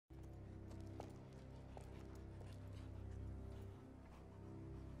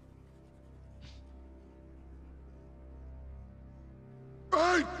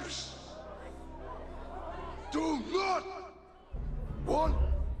Apes do not want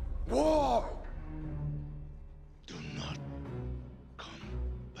war. Do not come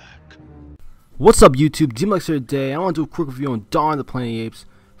back. What's up, YouTube? DMLX here today. I want to do a quick review on Dawn of the Planet of the Apes.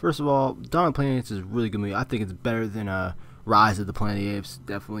 First of all, Dawn of the Planet of the Apes is a really good movie. I think it's better than Rise of the Planet of the Apes.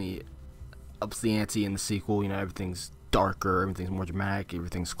 Definitely ups the ante in the sequel. You know, everything's darker, everything's more dramatic,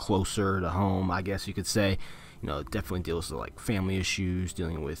 everything's closer to home, I guess you could say. You know, it definitely deals with like family issues,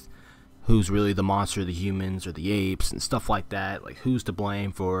 dealing with who's really the monster, the humans or the apes, and stuff like that. Like, who's to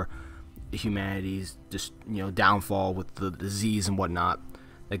blame for humanity's just, you know, downfall with the disease and whatnot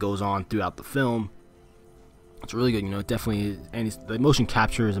that goes on throughout the film. It's really good, you know. Definitely, the motion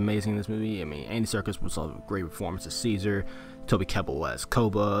capture is amazing in this movie. I mean, Andy Serkis was a great performance as Caesar, Toby Kebbell as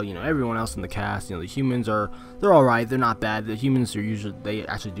Koba, you know, everyone else in the cast. You know, the humans they're all right. They're not bad. The humans are usually, they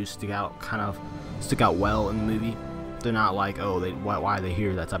actually do stick out well in the movie. They're not like, oh, why are they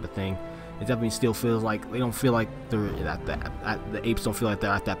here, that type of thing. It definitely still feels like they don't feel like they're the apes don't feel like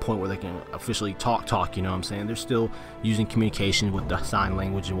they're at that point where they can officially talk. You know what I'm saying? They're still using communication with the sign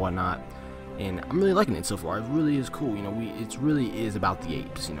language and whatnot. And I'm really liking it so far. It really is cool. You know, it really is about the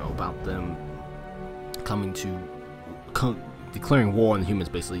apes. You know, about them declaring war on the humans.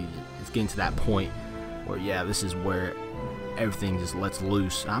 Basically, it's getting to that point where, yeah, this is where everything just lets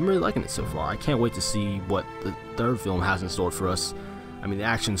loose. I'm really liking it so far. I can't wait to see what the third film has in store for us. I mean, the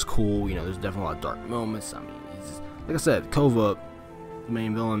action's cool. You know, there's definitely a lot of dark moments. I mean, like I said, Kova, the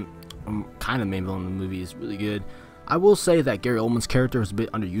main villain, kind of main villain in the movie, is really good. I will say that Gary Oldman's character was a bit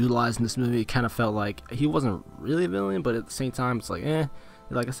underutilized in this movie. It kind of felt like he wasn't really a villain, but at the same time, it's like,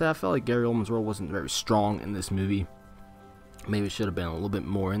 like I said, I felt like Gary Oldman's role wasn't very strong in this movie. Maybe it should have been a little bit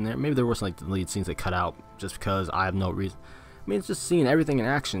more in there. Maybe there were some like deleted scenes they cut out just because I have no reason. I mean, it's just seeing everything in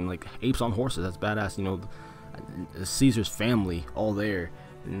action, like apes on horses. That's badass. You know, Caesar's family all there,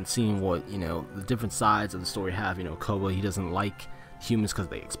 and seeing what, you know, the different sides of the story have. You know, Koba, he doesn't like humans because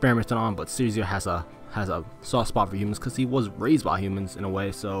they experimented on, but Caesar has a soft spot for humans because he was raised by humans in a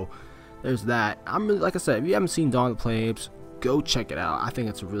way. So there's that. I'm really, like I said, if you haven't seen Dawn of the Planet of the Apes, go check it out. I think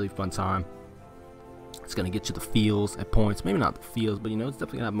it's a really fun time. It's gonna get you the feels at points, maybe not the feels, but you know, it's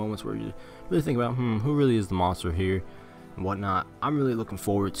definitely gonna have moments where you really think about, who really is the monster here and whatnot. I'm really looking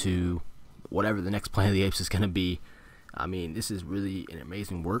forward to whatever the next Planet of the Apes is gonna be. I mean, this is really an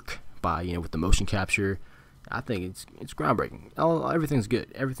amazing work by, you know, with the motion capture. I think it's groundbreaking. Everything's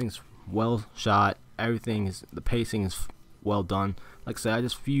good. Everything's well shot. The pacing is well done. Like I said, I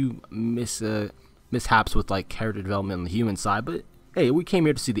just few mishaps with like character development on the human side, but hey, we came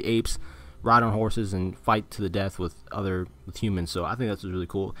here to see the apes ride on horses and fight to the death with humans, so I think that's really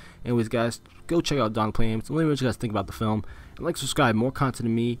cool. Anyways, guys, go check out Dawn of the Planet of the Apes. Let me know what you guys think about the film, and like, subscribe. More content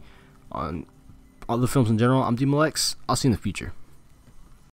to me on all the films in general. I'm DMLX. I'll see you in the future.